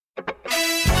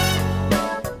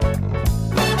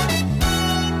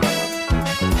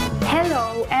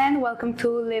welcome to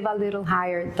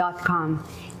livealittlehigher.com.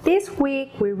 This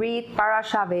week we read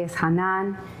Parashat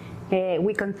Va'eshanan.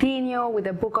 We continue with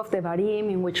the book of Devarim,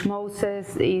 in which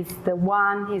Moses is the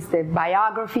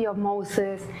biography of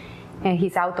Moses, and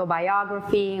his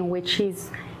autobiography, in which he's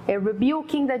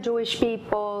rebuking the Jewish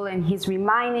people, and he's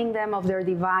reminding them of their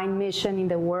divine mission in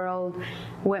the world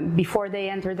before they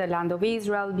enter the land of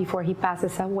Israel, before he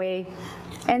passes away.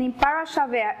 And in Parashat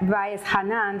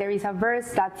Va'eshanan, there is a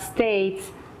verse that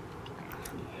states,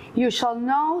 "You shall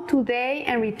know today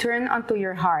and return unto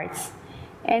your hearts."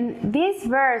 And this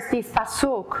verse, this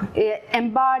pasuk,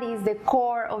 embodies the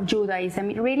core of Judaism.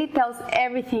 It really tells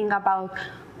everything about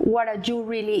what a Jew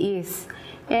really is,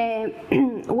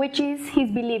 which is his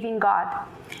believing God.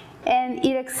 And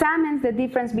it examines the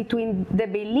difference between the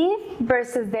belief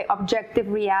versus the objective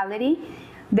reality,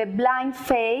 the blind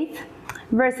faith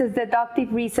versus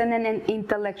deductive reasoning and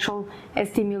intellectual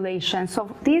stimulation. So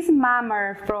this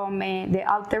mamar from the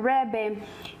Alter Rebbe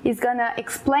is going to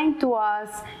explain to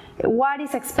us what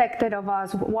is expected of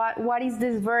us. What is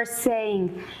this verse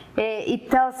saying?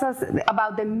 It tells us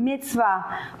about the mitzvah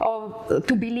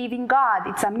to believe in God.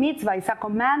 It's a mitzvah, it's a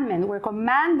commandment. We're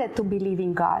commanded to believe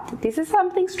in God. This is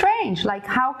something strange. Like,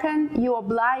 how can you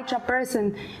oblige a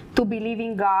person to believe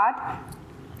in God?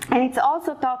 And it's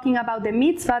also talking about the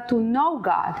mitzvah to know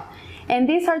God. And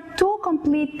these are two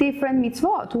complete different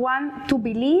mitzvot. One to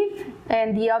believe,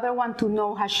 and the other one to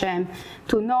know Hashem,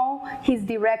 to know His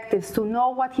directives, to know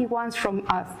what He wants from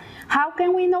us. How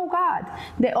can we know God?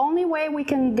 The only way we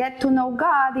can get to know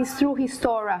God is through His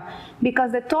Torah,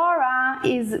 because the Torah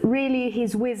is really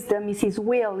His wisdom, is His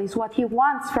will, is what He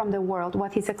wants from the world,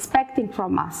 what He's expecting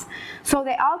from us. So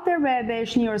the Alter Rebbe,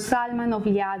 Shneur Zalman of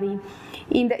Liadi,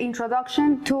 in the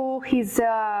introduction to his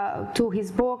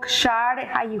book, Shar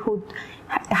HaYichud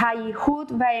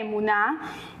Va'emunah,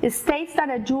 it states that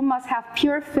a Jew must have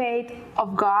pure faith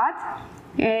of God,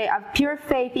 a pure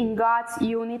faith in God's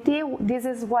unity. This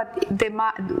is what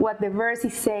the verse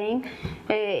is saying.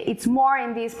 It's more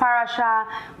in this parasha.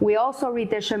 We also read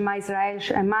the Shema Israel,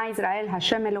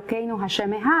 Hashem Elokeinu,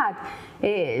 Hashem Echad.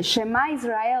 Shema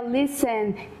Israel,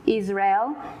 listen,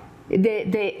 Israel.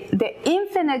 The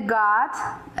infinite God,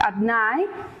 Adonai,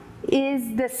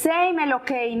 is the same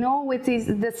Elokeinu, which is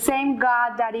the same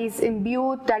God that is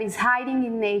imbued, that is hiding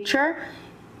in nature.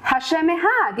 Hashem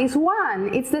Echad is one.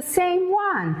 It's the same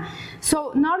one.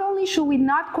 So not only should we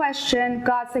not question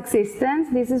God's existence,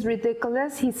 this is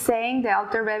ridiculous. He's saying, the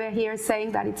Alter Rebbe here is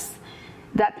saying that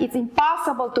it's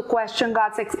impossible to question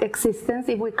God's existence.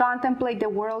 If we contemplate the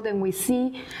world and we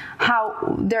see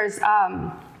how there's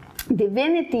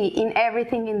divinity in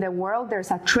everything in the world,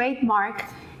 there's a trademark.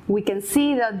 We can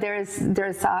see that there's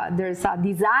a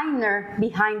designer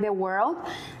behind the world.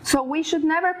 So we should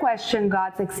never question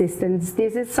God's existence.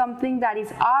 This is something that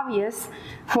is obvious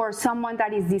for someone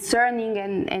that is discerning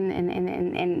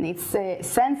and it's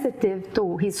sensitive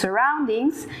to his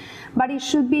surroundings. But it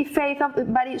should be faith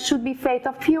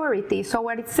of purity. So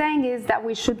what it's saying is that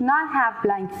we should not have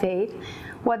blind faith.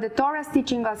 What the Torah is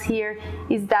teaching us here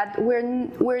is that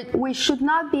we should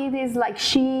not be these like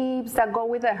sheep that go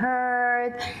with the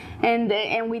herd,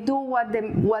 and we do what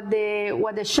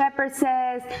the shepherd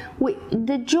says.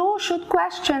 The Jew should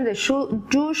question. The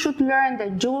Jew should learn. The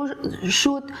Jew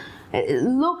should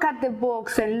look at the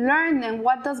books and learn, and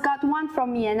what does God want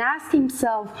from me, and ask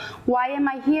himself, why am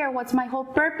I here? What's my whole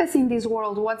purpose in this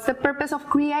world? What's the purpose of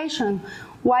creation?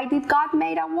 Why did God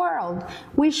make a world?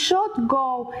 We should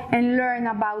go and learn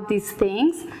about these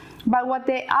things. But what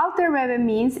the Alter Rebbe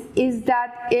means is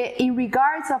that in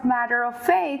regards of matter of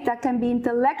faith that can be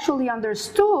intellectually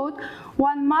understood,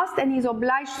 one must and is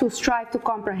obliged to strive to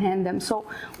comprehend them. So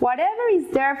whatever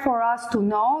is there for us to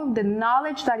know, the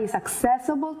knowledge that is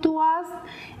accessible to us,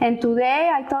 and today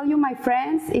I tell you, my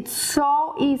friends, it's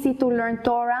so easy to learn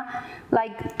Torah.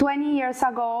 Like 20 years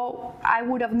ago, I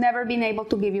would have never been able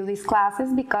to give you these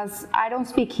classes because I don't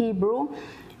speak Hebrew.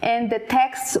 And the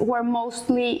texts were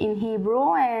mostly in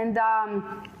Hebrew, and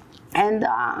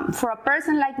for a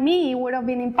person like me, it would have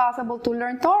been impossible to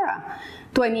learn Torah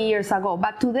 20 years ago.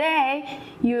 But today,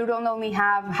 you don't only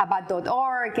have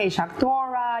Chabad.org, Keishak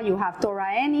Torah, you have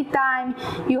Torah Anytime,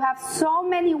 you have so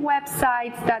many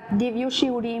websites that give you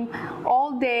shiurim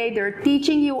all day. They're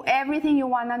teaching you everything you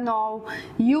want to know,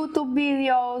 YouTube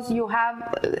videos, you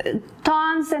have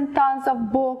tons and tons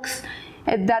of books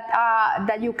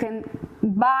that you can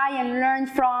buy and learn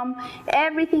from.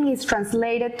 Everything is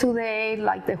translated today,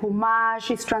 like the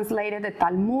Chumash is translated, the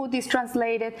Talmud is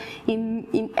translated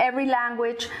in every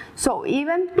language. So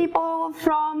even people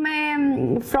from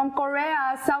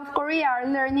Korea, South Korea, are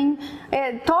learning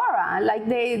Torah. Like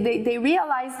they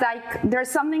realize like there's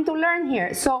something to learn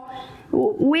here. So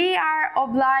we are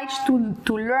obliged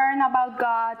to learn about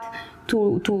God,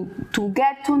 to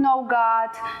get to know God,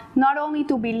 not only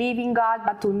to believe in God,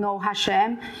 but to know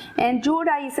Hashem. And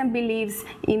Judaism believes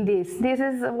in this. This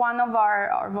is one of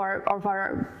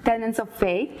our tenets of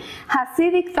faith.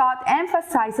 Hasidic thought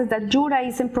emphasizes that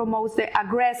Judaism promotes the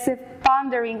aggressive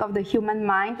pondering of the human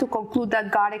mind to conclude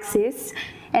that God exists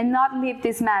and not leave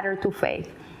this matter to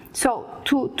faith. So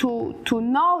to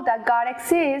know that God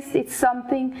exists, it's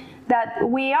something that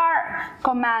we are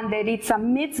commanded. It's a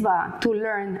mitzvah to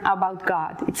learn about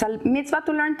God. It's a mitzvah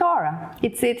to learn Torah.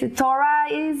 Torah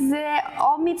is,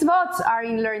 all mitzvot are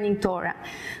in learning Torah.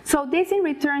 So this in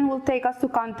return will take us to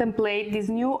contemplate this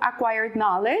new acquired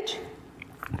knowledge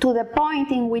to the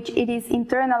point in which it is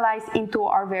internalized into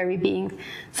our very being.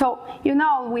 So, you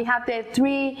know, we have the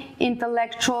three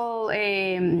intellectual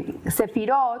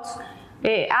sefirot,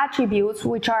 attributes,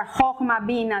 which are Chokhmah,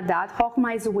 Bina, Dat.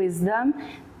 Chokhmah is wisdom,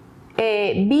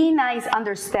 Bina is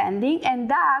understanding, and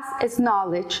Das is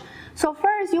knowledge. So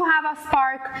first you have a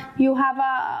spark, you have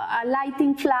a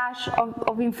lighting flash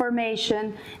of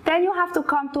information, then you have to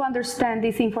come to understand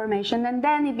this information, and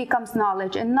then it becomes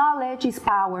knowledge, and knowledge is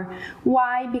power.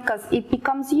 Why? Because it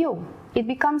becomes you. It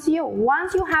becomes you.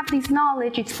 Once you have this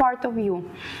knowledge, it's part of you.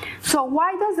 So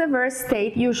why does the verse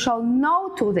state, you shall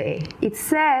know today? It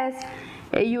says,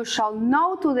 you shall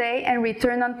know today and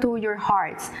return unto your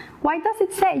hearts. Why does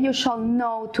it say you shall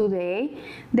know today?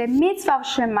 The mitzvah of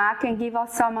Shema can give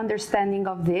us some understanding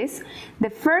of this. The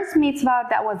first mitzvah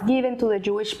that was given to the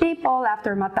Jewish people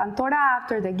after Matan Torah,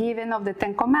 after the giving of the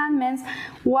Ten Commandments,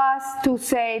 was to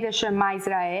say the Shema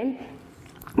Israel.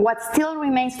 What still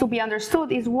remains to be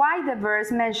understood is why the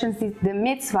verse mentions the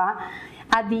mitzvah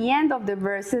at the end of the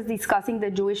verses discussing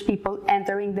the Jewish people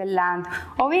entering the land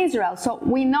of Israel. So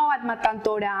we know at Matan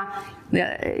Torah,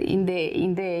 in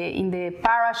the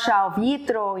parasha of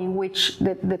Yitro, in which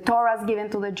the Torah is given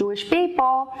to the Jewish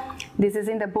people, this is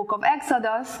in the book of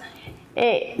Exodus,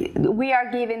 we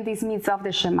are given this mitzvah of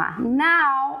the Shema.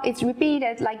 Now it's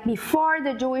repeated, like before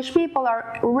the Jewish people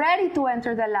are ready to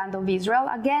enter the land of Israel,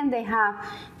 again they have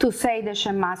to say the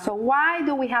Shema. So why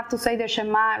do we have to say the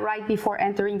Shema right before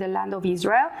entering the land of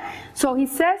Israel? So he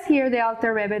says here, the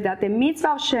Alter Rebbe, that the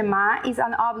mitzvah of Shema is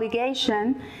an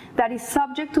obligation that is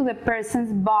subject to the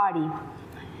person's body,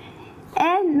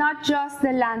 and not just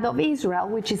the land of Israel,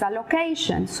 which is a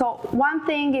location. So one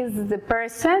thing is the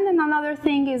person, and another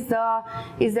thing is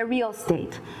the real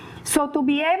estate. So to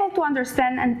be able to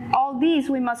understand and all these,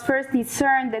 we must first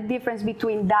discern the difference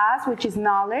between Das, which is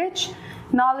knowledge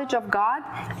of God,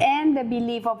 and the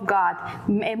belief of God,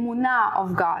 emunah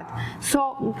of God.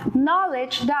 So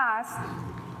knowledge, Das,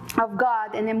 of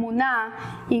God and emunah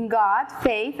in God,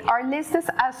 faith, are listed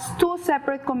as two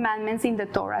separate commandments in the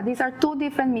Torah. These are two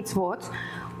different mitzvot.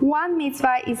 One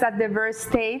mitzvah is that the verse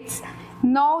states,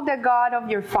 know the God of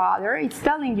your father. It's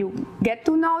telling you, get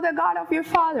to know the God of your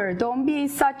father. Don't be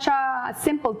such a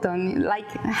simpleton. Like,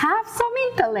 have some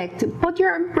intellect. Put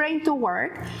your brain to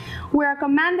work. We are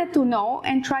commanded to know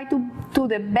and try to do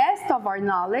the best of our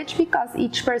knowledge, because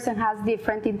each person has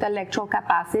different intellectual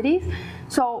capacities.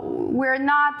 So we're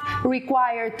not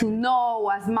required to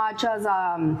know as much as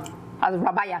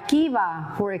Rabbi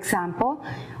Akiva, for example,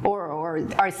 or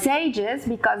our sages,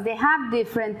 because they have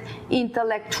different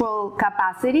intellectual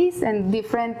capacities and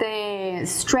different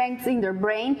strengths in their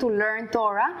brain to learn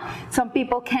Torah. Some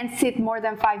people can't sit more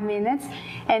than 5 minutes,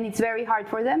 and it's very hard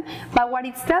for them. But what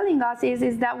it's telling us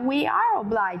is that we are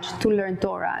obliged to learn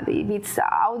Torah. If it's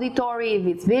auditory, if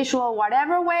it's visual,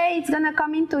 whatever way it's going to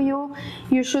come into you,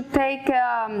 you should take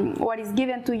what is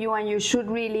given to you, and you should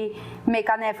really make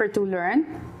an effort to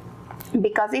learn.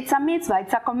 Because it's a mitzvah,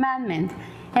 it's a commandment.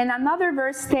 And another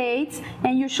verse states,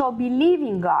 and you shall believe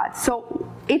in God. So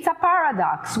it's a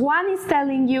paradox. One is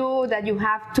telling you that you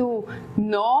have to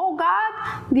know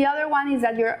God. The other one is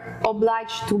that you're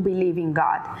obliged to believe in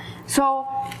God. So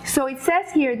it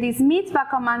says here, this mitzvah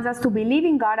commands us to believe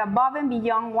in God above and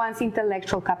beyond one's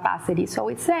intellectual capacity. So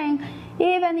it's saying,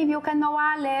 even if you can know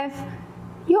Aleph,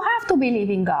 you have to believe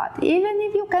in God. Even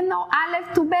if you can know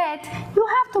Aleph to Bet, you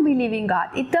have to believe in God.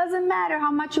 It doesn't matter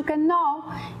how much you can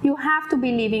know, you have to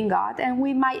believe in God. And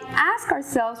we might ask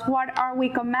ourselves, what are we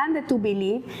commanded to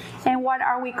believe, and what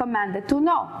are we commanded to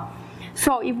know?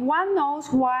 So if one knows,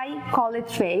 why call it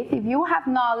faith? If you have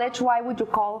knowledge, why would you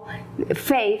call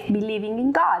faith believing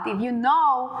in God? If you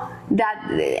know that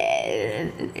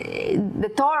the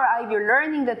Torah, if you're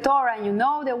learning the Torah and you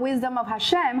know the wisdom of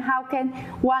Hashem, how can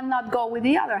one not go with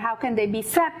the other? How can they be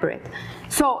separate?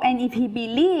 So, and if he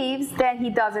believes, then he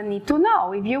doesn't need to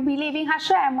know. If you believe in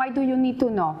Hashem, why do you need to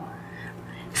know?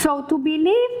 So to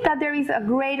believe that there is a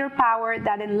greater power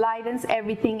that enlightens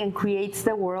everything and creates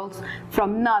the world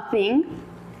from nothing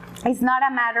is not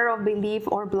a matter of belief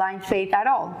or blind faith at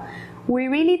all. We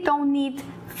really don't need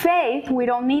faith, we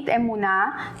don't need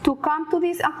emunah to come to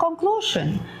this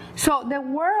conclusion. So the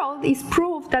world is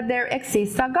proof that there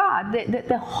exists a God.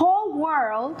 The whole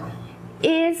world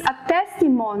is a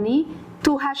testimony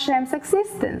to Hashem's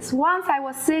existence. Once I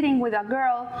was sitting with a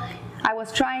girl, I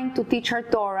was trying to teach her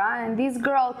Torah, and this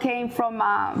girl came from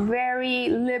a very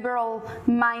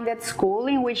liberal-minded school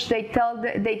in which they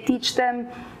teach them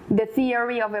the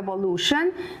theory of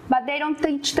evolution, but they don't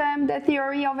teach them the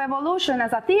theory of evolution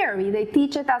as a theory. They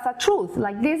teach it as a truth.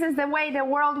 Like, this is the way the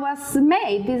world was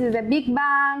made. This is a Big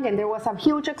Bang, and there was a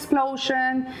huge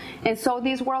explosion, and so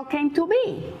this world came to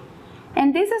be.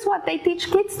 And this is what they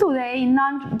teach kids today in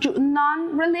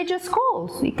non-religious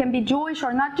schools. It can be Jewish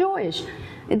or not Jewish.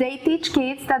 They teach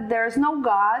kids that there's no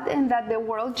God and that the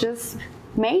world just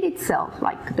made itself.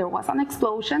 Like, there was an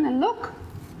explosion and look,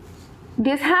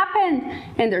 this happened.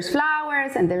 And there's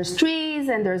flowers and there's trees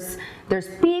and there's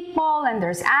people and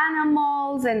there's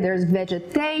animals and there's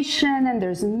vegetation and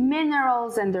there's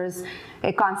minerals and there's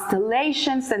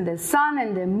constellations and the sun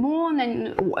and the moon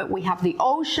and we have the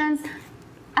oceans.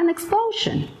 An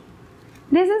explosion.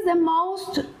 This is the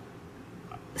most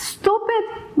stupid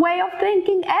way of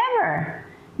thinking ever,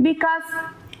 because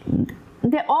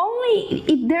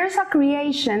if there's a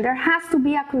creation, there has to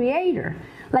be a creator.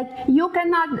 Like, you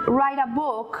cannot write a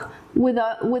book with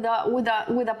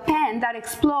a pen that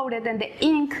exploded and the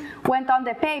ink went on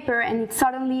the paper and it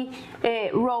suddenly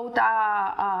wrote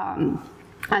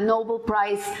a Nobel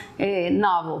Prize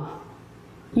novel.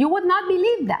 You would not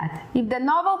believe that. If the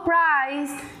Nobel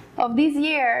Prize of this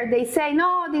year, they say,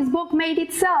 no, this book made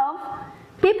itself,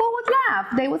 people would laugh.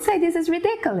 They would say, this is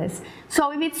ridiculous.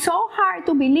 So if it's so hard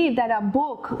to believe that a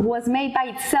book was made by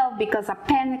itself because a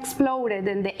pen exploded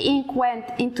and the ink went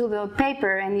into the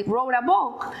paper and it wrote a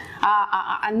book,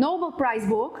 a Nobel Prize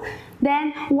book,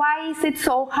 then why is it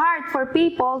so hard for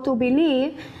people to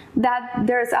believe that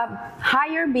there's a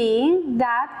higher being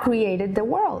that created the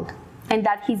world? And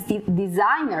that he's the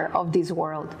designer of this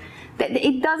world?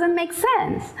 It doesn't make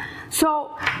sense.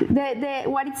 So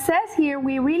what it says here,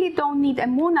 we really don't need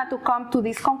emunah to come to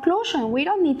this conclusion. We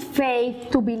don't need faith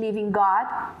to believe in God.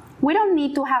 We don't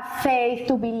need to have faith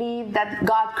to believe that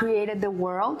God created the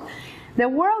world. The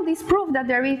world is proof that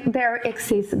there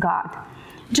exists God.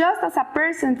 Just as a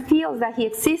person feels that he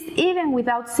exists even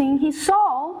without seeing his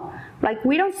soul, like,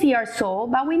 we don't see our soul,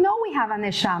 but we know we have a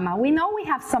neshama. We know we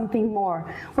have something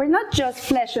more. We're not just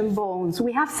flesh and bones.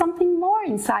 We have something more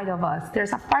inside of us.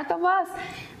 There's a part of us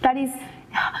that is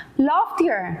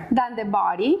loftier than the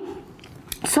body.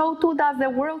 So too does the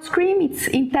world scream its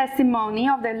in testimony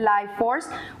of the life force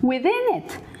within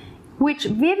it, which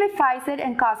vivifies it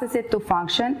and causes it to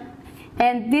function.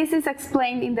 And this is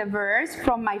explained in the verse,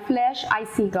 from my flesh I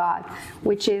see God,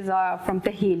 which is from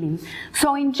Tehillim.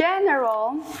 So in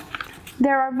general,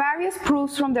 there are various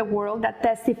proofs from the world that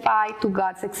testify to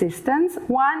God's existence.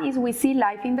 One is we see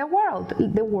life in the world.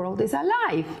 The world is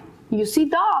alive. You see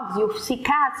dogs, you see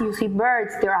cats, you see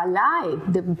birds, they're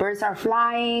alive. The birds are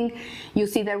flying. You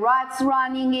see the rats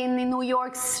running in the New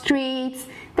York streets.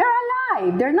 They're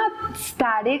alive, they're not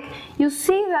static. You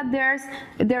see that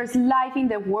there's life in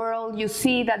the world. You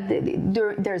see that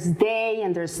there's day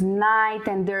and there's night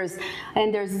and there's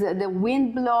the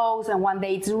wind blows, and one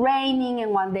day it's raining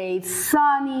and one day it's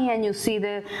sunny, and you see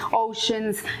the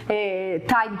ocean's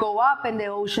tide go up and the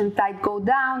ocean tide go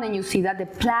down, and you see that the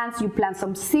plants, you plant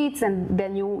some seeds and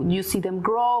then you see them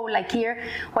grow. Like here,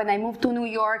 when I moved to New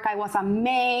York, I was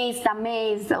amazed,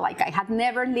 like I had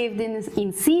never lived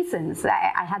in seasons.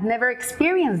 I had never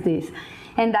experienced this.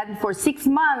 And that for 6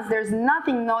 months, there's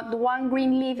nothing, not one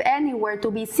green leaf anywhere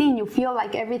to be seen. You feel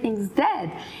like everything's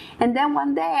dead. And then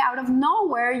one day, out of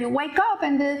nowhere, you wake up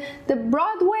and the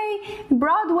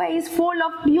Broadway is full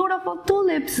of beautiful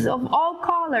tulips of all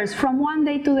colors from one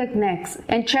day to the next,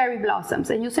 and cherry blossoms.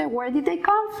 And you say, where did they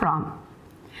come from?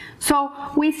 So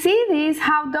we see this.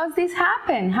 How does this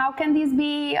happen? How can this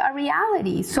be a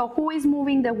reality? So who is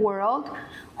moving the world?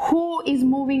 Who is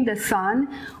moving the sun?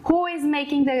 Who is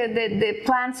making the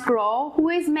plants grow? Who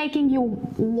is making you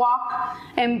walk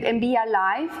and be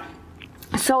alive?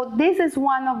 So this is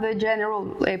one of the general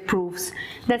proofs.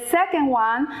 The second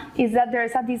one is that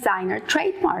there's a designer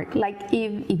trademark. Like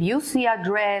if you see a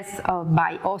dress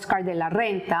by Oscar de la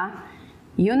Renta,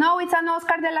 you know it's an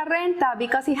Oscar de la Renta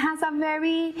because it has a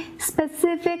very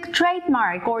specific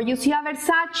trademark. Or you see a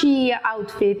Versace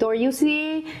outfit, or you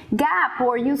see Gap,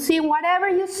 or you see whatever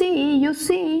you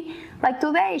see, like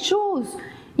today, shoes.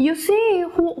 You see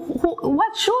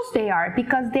what shoes they are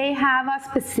because they have a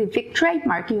specific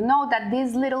trademark. You know that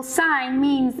this little sign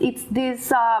means it's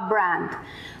this brand.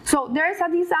 So there's a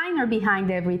designer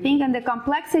behind everything, and the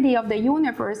complexity of the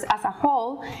universe as a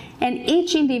whole, and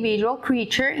each individual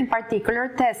creature in particular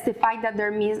testified that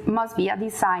there must be a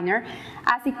designer,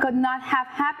 as it could not have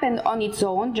happened on its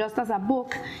own, just as a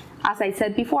book, as I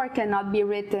said before, cannot be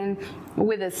written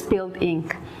with a spilled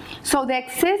ink. So the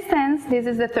existence, this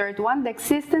is the third one, the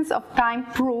existence of time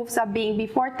proves a being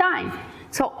before time.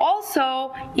 So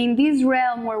also in this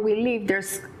realm where we live,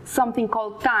 there's something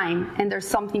called time and there's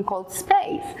something called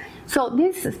space. So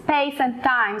this space and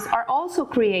times are also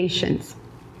creations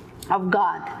of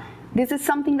God. This is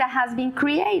something that has been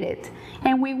created.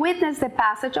 And we witness the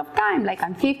passage of time. Like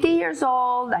I'm 50 years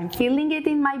old, I'm feeling it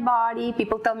in my body.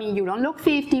 People tell me you don't look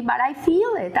 50, but I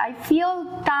feel it. I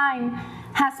feel time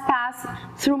has passed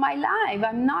through my life.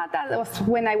 I'm not as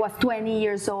when I was 20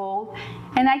 years old.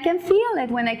 And I can feel it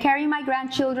when I carry my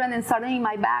grandchildren and suddenly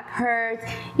my back hurts.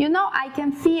 You know, I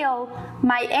can feel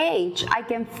my age. I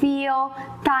can feel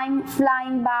time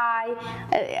flying by.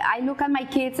 I look at my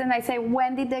kids and I say,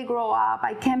 when did they grow up?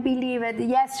 I can't believe it.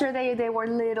 Yesterday they were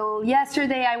little.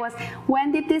 Yesterday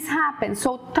when did this happen?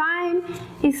 So time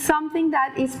is something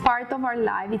that is part of our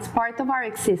life. It's part of our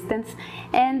existence.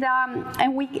 And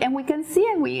we can see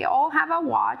it. We all have a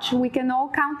watch. We can all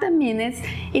count the minutes.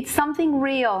 It's something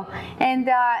real. And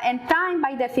time,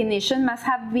 by definition, must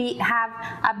have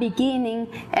a beginning,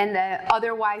 and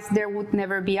otherwise there would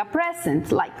never be a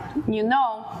present. Like, you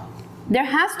know, there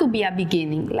has to be a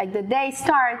beginning. Like the day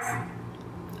starts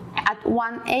at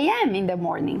 1 a.m. in the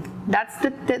morning. That's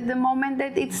the moment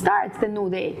that it starts, the new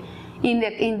day. In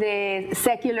the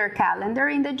secular calendar,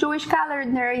 in the Jewish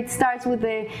calendar, it starts with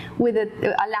the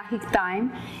halachic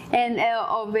time, and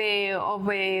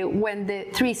when the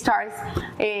 3 stars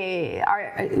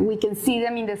we can see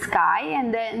them in the sky,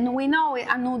 and then we know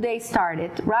a new day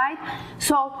started, right?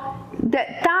 So the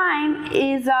time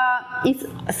is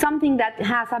something that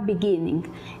has a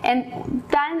beginning, and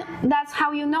then that's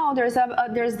how you know there's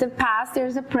the past,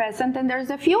 there's the present, and there's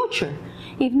the future.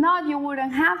 If not, you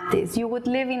wouldn't have this. You would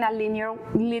live in a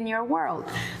linear world.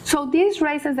 So this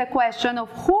raises the question of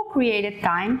who created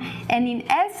time, and in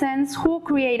essence, who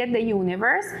created the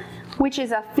universe, which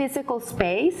is a physical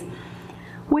space,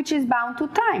 which is bound to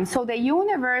time. So the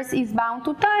universe is bound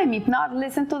to time. If not,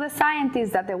 listen to the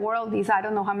scientists that the world is, I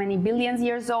don't know how many billions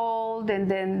years old, and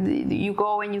then you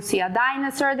go and you see a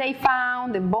dinosaur they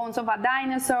found, the bones of a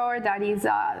dinosaur that is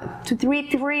 3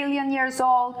 trillion years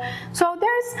old. So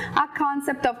there's a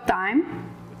concept of time,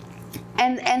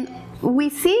 and we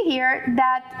see here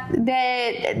that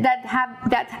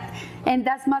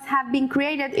must have been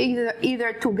created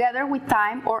either together with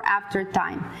time or after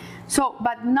time. So,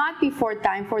 but not before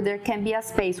time, for there can be a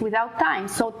space without time.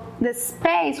 So the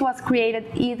space was created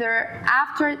either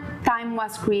after time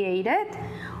was created,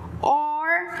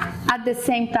 or at the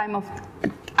same time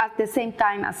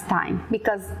as time,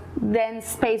 because then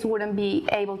space wouldn't be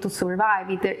able to survive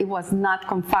if it was not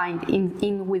confined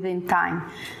within time.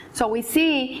 So we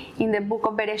see in the book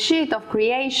of Bereshit, of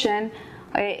creation,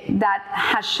 that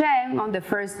Hashem, on the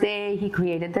first day, he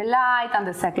created the light, on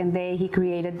the second day, he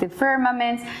created the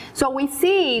firmaments. So we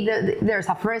see there's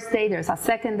a first day, there's a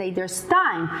second day, there's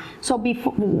time. So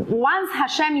once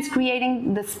Hashem is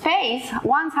creating the space,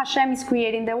 once Hashem is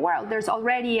creating the world, there's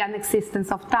already an existence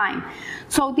of time.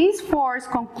 So this forces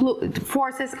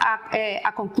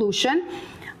a conclusion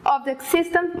of the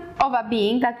existence of a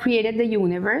being that created the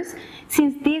universe.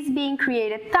 Since this being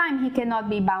created time, he cannot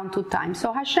be bound to time.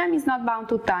 So Hashem is not bound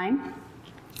to time,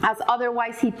 as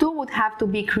otherwise he too would have to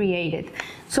be created.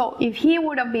 So if he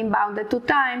would have been bounded to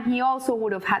time, he also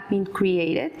would have had been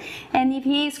created. And if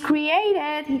he is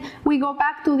created, we go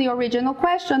back to the original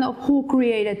question of who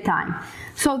created time.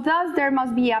 So thus there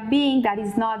must be a being that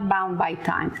is not bound by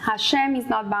time. Hashem is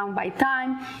not bound by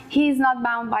time. He is not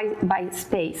bound by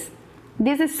space.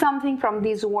 This is something from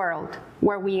this world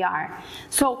where we are.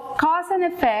 So cause and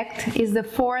effect is the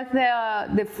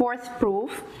fourth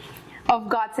proof of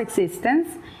God's existence.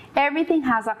 Everything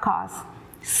has a cause.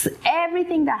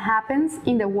 Everything that happens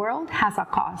in the world has a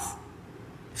cause.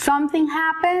 Something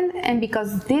happened, and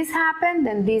because this happened,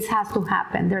 then this has to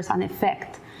happen. There's an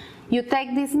effect. You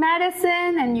take this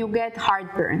medicine and you get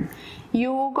heartburn.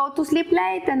 You go to sleep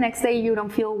late, the next day you don't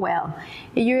feel well.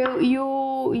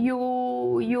 You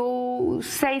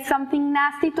say something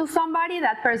nasty to somebody,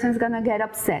 that person's gonna get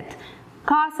upset.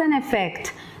 Cause and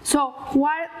effect. So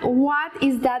what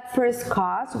is that first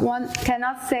cause? One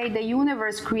cannot say the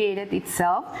universe created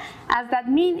itself, as that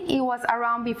means it was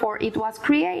around before it was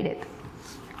created.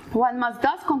 One must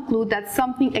thus conclude that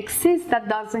something exists that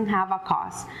doesn't have a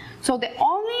cause. So the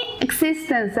only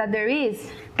existence that there is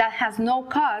that has no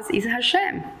cause is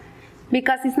Hashem.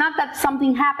 Because it's not that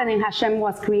something happened and Hashem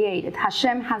was created.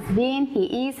 Hashem has been,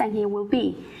 He is, and He will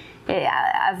be.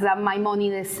 As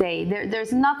Maimonides say,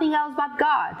 there's nothing else but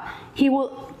God. He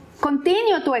will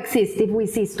continue to exist if we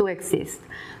cease to exist.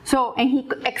 So, and He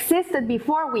existed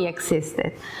before we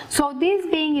existed. So this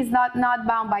being is not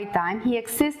bound by time. He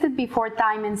existed before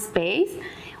time and space.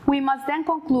 We must then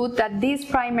conclude that this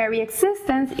primary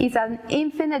existence is an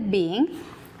infinite being.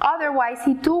 Otherwise,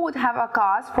 He too would have a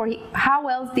cause, for how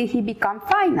else did He become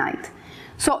finite?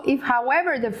 So if,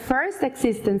 however, the first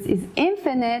existence is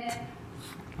infinite,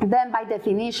 then by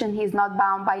definition He is not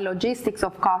bound by logistics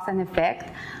of cause and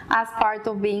effect, as part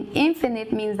of being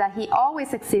infinite means that He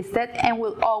always existed and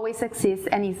will always exist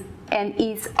and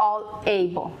is all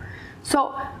able.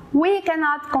 So we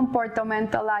cannot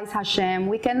compartmentalize Hashem.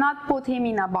 We cannot put Him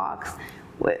in a box.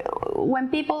 When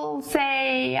people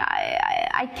say,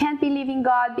 I can't believe in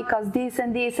God because this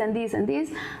and this and this and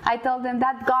this, I tell them,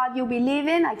 that God you believe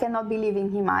in, I cannot believe in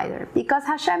Him either, because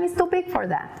Hashem is too big for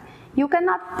that. You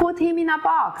cannot put Him in a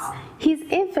box. He's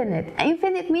infinite.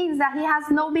 Infinite means that He has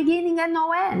no beginning and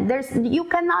no end. You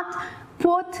cannot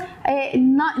put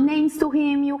names to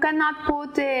Him. You cannot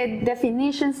put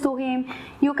definitions to Him.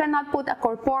 You cannot put a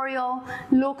corporeal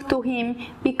look to Him,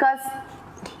 because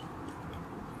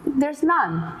there's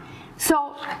none.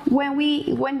 So when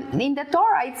in the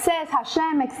Torah it says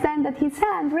Hashem extended His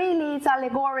hand, really it's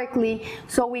allegorically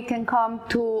so we can come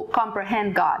to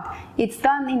comprehend God. It's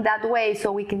done in that way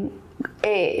so we can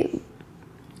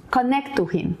connect to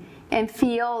Him and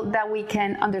feel that we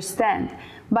can understand.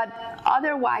 But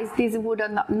otherwise this would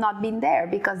have not been there,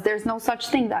 because there's no such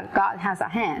thing that God has a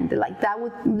hand. Like, that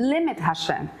would limit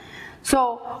Hashem.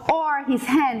 So, or His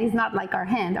hand is not like our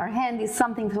hand. Our hand is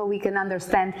something so we can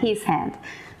understand His hand.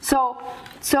 So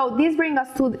this brings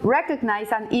us to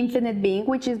recognize an infinite being,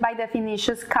 which is by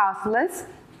definition causeless,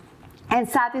 and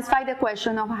satisfy the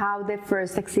question of how the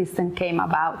first existence came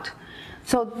about.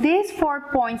 So these 4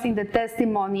 points in the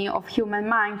testimony of human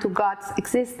mind to God's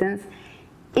existence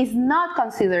is not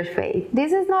considered faith.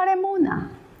 This is not emunah.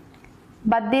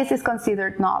 But this is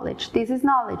considered knowledge. This is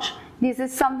knowledge. This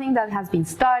is something that has been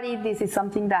studied. This is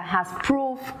something that has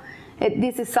proof.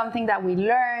 This is something that we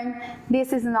learn.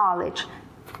 This is knowledge.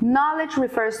 Knowledge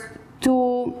refers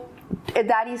to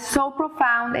that is so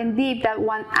profound and deep that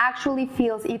one actually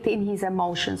feels it in his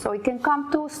emotions. So it can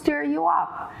come to stir you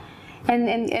up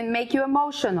and make you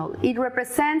emotional. It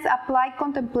represents applied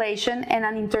contemplation and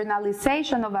an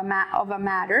internalization of a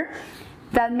matter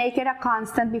that make it a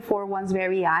constant before one's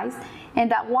very eyes, and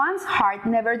that one's heart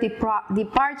never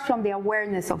departs from the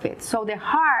awareness of it. So the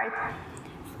heart,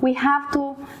 we have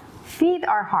to feed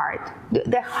our heart.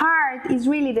 The heart is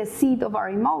really the seat of our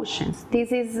emotions.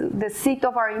 This is the seat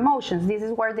of our emotions. This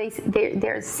is where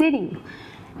they're sitting.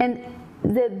 And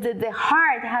the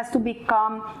heart has to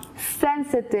become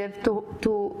sensitive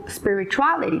to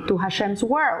spirituality, to Hashem's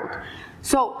world.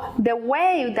 So the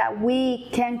way that we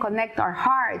can connect our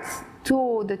hearts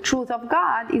to the truth of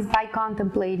God is by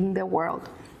contemplating the world.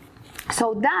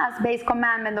 So thus, base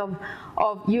commandment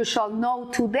of you shall know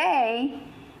today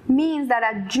means that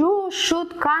a Jew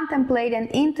should contemplate and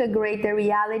integrate the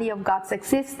reality of God's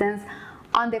existence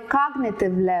on the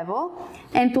cognitive level,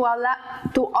 and to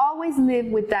always live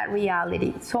with that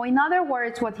reality. So in other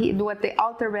words, what the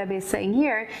Alter Rebbe is saying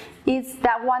here is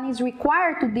that one is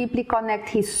required to deeply connect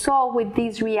his soul with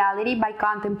this reality by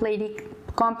contemplating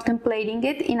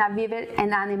it in a vivid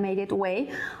and animated way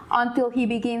until he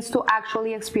begins to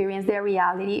actually experience the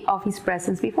reality of his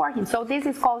presence before him. So this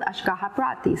is called Ashgaha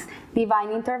Pratis, divine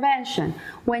intervention.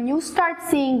 When you start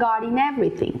seeing God in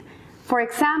everything. For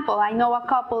example, I know a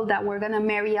couple that were going to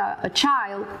marry a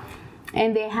child,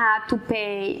 and they had to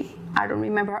pay, I don't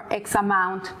remember, X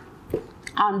amount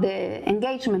on the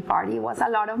engagement party. It was a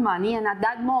lot of money, and at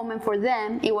that moment for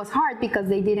them, it was hard because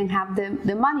they didn't have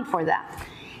the money for that.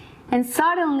 And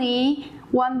suddenly,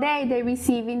 one day they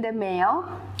receive in the mail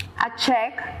a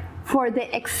check for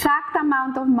the exact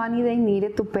amount of money they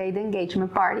needed to pay the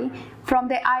engagement party from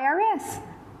the IRS.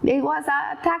 It was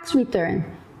a tax return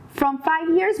from 5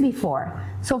 years before.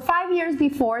 So 5 years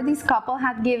before, this couple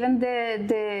had given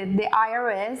the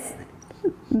IRS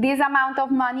this amount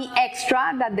of money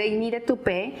extra that they needed to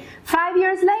pay. 5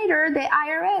 years later, the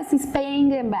IRS is paying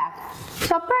them back.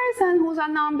 So a person who's a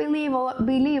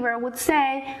non-believer would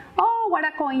say, oh, what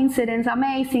a coincidence,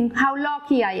 amazing, how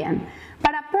lucky I am.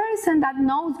 But a person that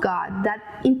knows God, that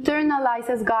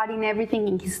internalizes God in everything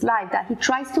in his life, that he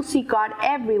tries to see God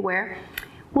everywhere,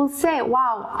 will say,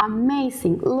 wow,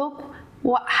 amazing, look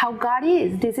how God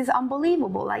is. This is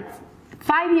unbelievable. Like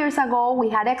 5 years ago, we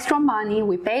had extra money,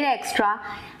 we paid extra.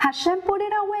 Hashem put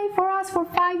it away for us for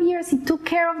 5 years. He took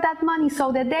care of that money,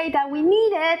 so the day that we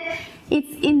need it,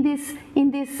 it's in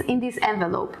this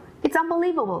envelope. It's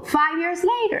unbelievable. 5 years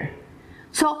later.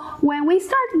 So when we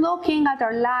start looking at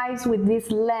our lives with this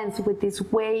lens, with this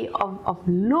way of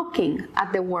looking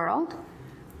at the world,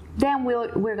 then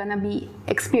we're going to be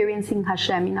experiencing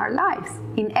Hashem in our lives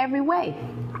in every way.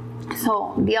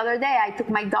 So the other day I took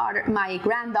my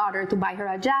granddaughter to buy her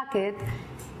a jacket.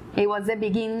 It was the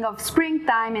beginning of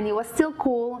springtime and it was still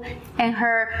cool, and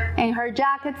her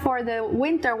jacket for the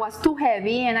winter was too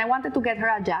heavy, and I wanted to get her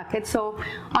a jacket. So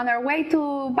on our way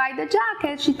to buy the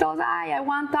jacket, she told,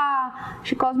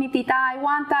 she calls me Tita, I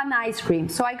want an ice cream.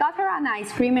 So I got her an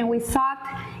ice cream, and we sat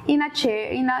in a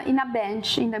chair, in a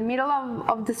bench in the middle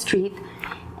of the street.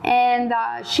 And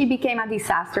she became a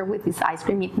disaster with this ice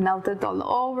cream. It melted all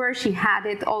over. She had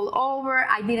it all over.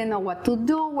 I didn't know what to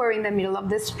do. We're in the middle of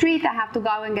the street. I have to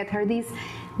go and get her this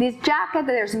jacket.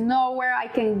 There's nowhere I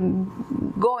can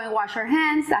go and wash her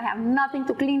hands. I have nothing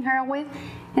to clean her with.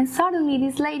 And suddenly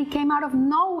this lady came out of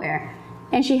nowhere,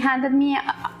 and she handed me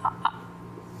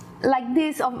like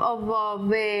this of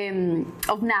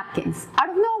napkins out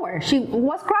of nowhere. She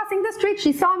was crossing the street.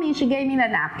 She saw me and she gave me the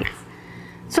napkins.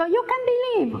 So you can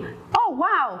believe, oh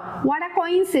wow, what a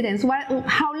coincidence,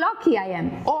 how lucky I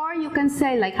am. Or you can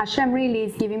say, like, Hashem really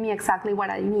is giving me exactly what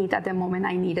I need at the moment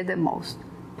I need it the most.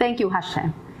 Thank you,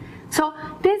 Hashem. So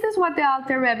this is what the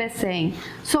Alter Rebbe is saying.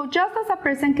 So just as a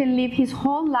person can live his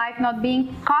whole life not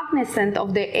being cognizant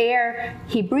of the air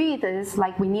he breathes,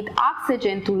 like we need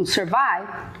oxygen to survive,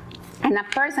 and a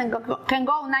person can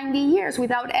go 90 years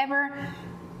without ever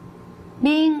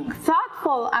being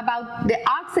thoughtful about the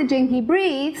oxygen he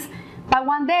breathes, but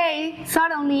one day,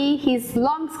 suddenly, his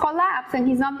lungs collapse and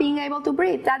he's not being able to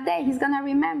breathe. That day, he's going to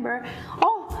remember,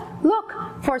 oh, look,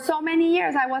 for so many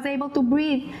years I was able to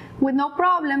breathe with no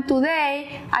problem.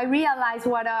 Today, I realize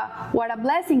what a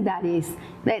blessing that is.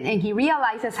 And he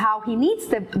realizes how he needs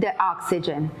the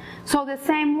oxygen. So the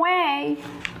same way,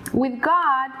 with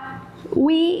God,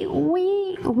 we're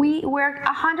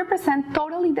 100%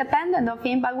 totally dependent of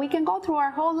him, but we can go through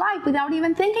our whole life without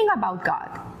even thinking about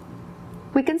God.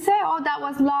 We can say, oh, that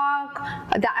was luck,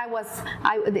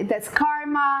 that's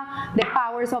karma, the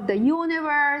powers of the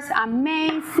universe,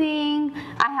 amazing,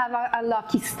 I have a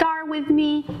lucky star with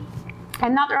me,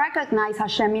 and not recognize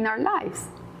Hashem in our lives.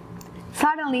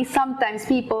 Suddenly, sometimes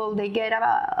people, they get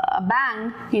a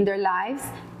bang in their lives,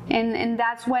 and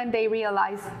that's when they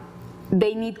realize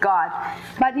they need God.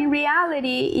 But in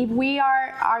reality, if we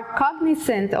are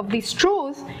cognizant of this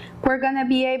truth, we're going to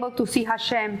be able to see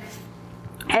Hashem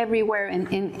everywhere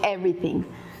and in everything.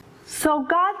 So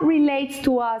God relates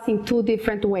to us in two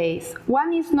different ways.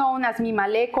 One is known as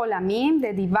Mimalei Kolamim,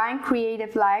 the divine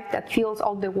creative life that fills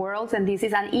all the worlds, and this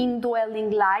is an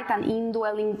indwelling light, an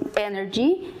indwelling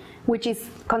energy, which is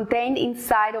contained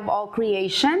inside of all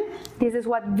creation. This is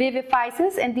what vivifies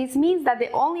us, and this means that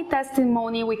the only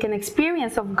testimony we can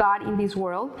experience of God in this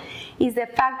world is the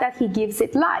fact that He gives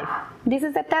it life. This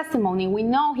is the testimony. We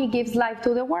know He gives life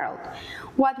to the world.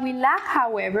 What we lack,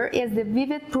 however, is the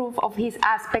vivid proof of His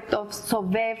aspect of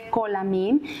Sovev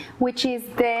Kolamim, which is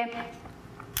the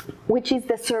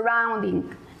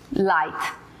surrounding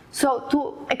light. So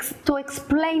to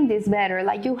explain this better,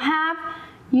 like you have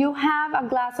a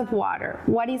glass of water.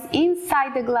 What is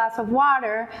inside the glass of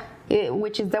water,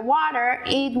 which is the water,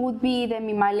 it would be the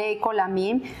Mimalei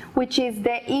Kolamim, which is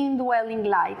the indwelling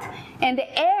light. And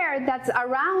the air that's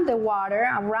around the water,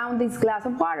 around this glass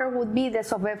of water, would be the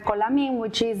Sovev Kolamim,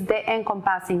 which is the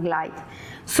encompassing light.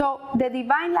 So the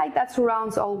divine light that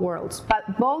surrounds all worlds.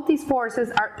 But both these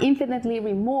forces are infinitely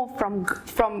removed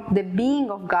from the being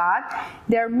of God.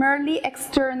 They're merely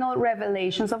external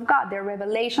revelations of God. They're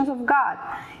revelations of God,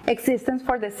 existence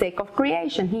for the sake of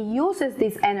creation. He uses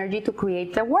this energy to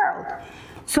create the world.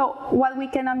 So what we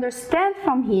can understand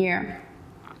from here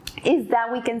is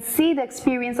that we can see the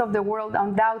experience of the world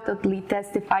undoubtedly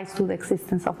testifies to the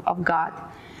existence of God,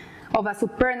 of a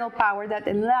supernal power that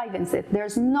enlivens it.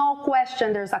 There's no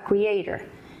question there's a creator,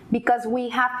 because we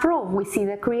have proof. We see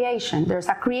the creation. There's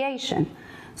a creation.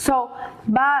 So,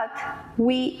 but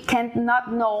we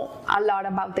cannot know a lot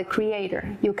about the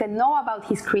Creator. You can know about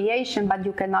His creation, but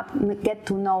you cannot get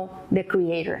to know the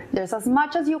Creator. There's as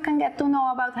much as you can get to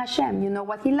know about Hashem. You know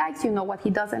what He likes, you know what He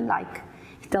doesn't like.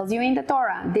 He tells you in the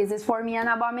Torah, this is for me an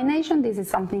abomination, this is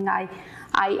something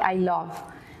I love.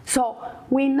 So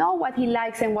we know what He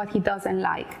likes and what He doesn't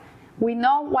like. We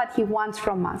know what He wants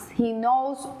from us. We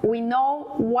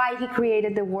know why He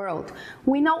created the world.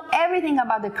 We know everything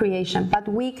about the creation, but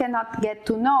we cannot get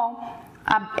to know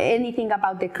anything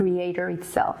about the Creator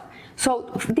itself.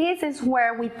 So this is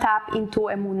where we tap into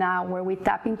emunah, where we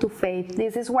tap into faith.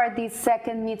 This is where this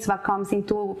second mitzvah comes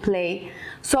into play.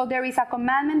 So there is a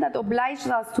commandment that obliges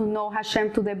us to know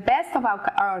Hashem to the best of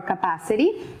our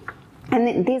capacity.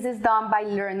 And this is done by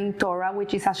learning Torah,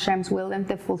 which is Hashem's will and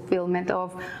the fulfillment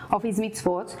of His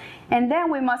mitzvot. And then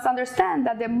we must understand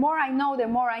that the more I know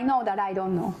that I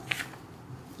don't know.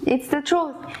 It's the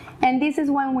truth. And this is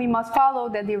when we must follow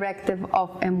the directive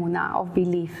of emunah, of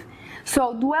belief.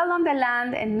 So dwell on the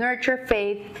land and nurture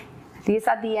faith. This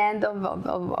at the end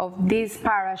of this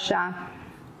parasha.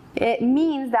 It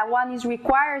means that one is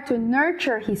required to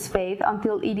nurture his faith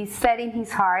until it is set in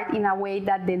his heart in a way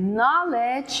that the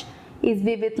knowledge is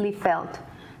vividly felt.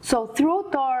 So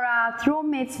through Torah, through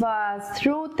mitzvahs,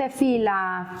 through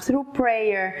tefillah, through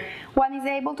prayer, one is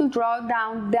able to draw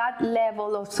down that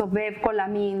level of sovev kol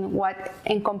amin, what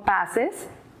encompasses,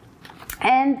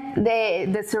 and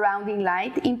the surrounding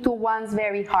light into one's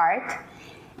very heart.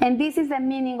 And this is the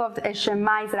meaning of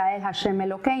Shema Israel, Hashem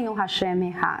Elokeinu, Hashem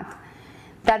Echad.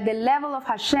 That the level of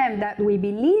Hashem that we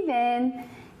believe in,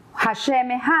 Hashem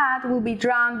Echad, will be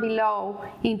drawn below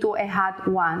into Echad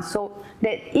one. So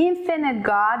the infinite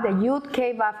God, the Yud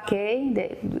Kei Vav Kei,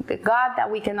 the God that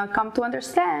we cannot come to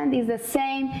understand, is the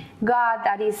same God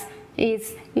that is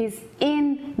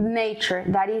in nature,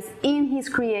 that is in His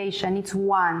creation. It's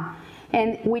one.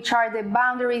 And which are the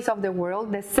boundaries of the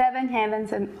world, the seven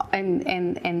heavens and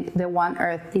the one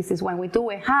earth. This is when we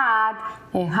do Echad,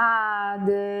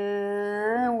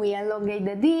 we elongate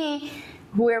the D.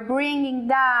 We're bringing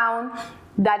down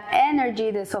that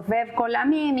energy, the Sovev Kol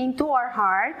Amim, into our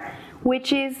heart,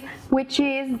 which is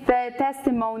the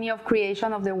testimony of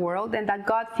creation of the world, and that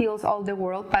God fills all the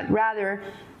world, but rather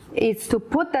it's to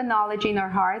put the knowledge in our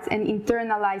hearts and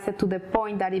internalize it to the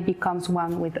point that it becomes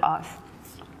one with us.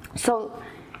 So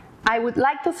I would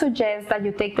like to suggest that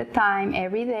you take the time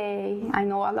every day. I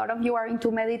know a lot of you are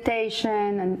into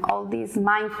meditation and all this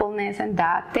mindfulness and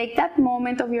that. Take that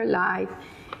moment of your life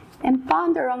and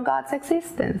ponder on God's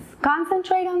existence.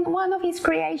 Concentrate on one of His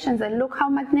creations and look how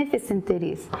magnificent it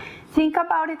is. Think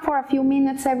about it for a few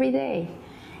minutes every day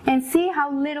and see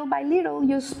how little by little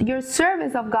your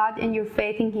service of God and your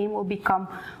faith in Him will become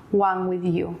one with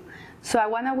you. So I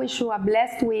want to wish you a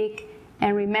blessed week,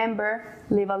 and remember,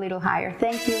 live a little higher.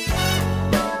 Thank you.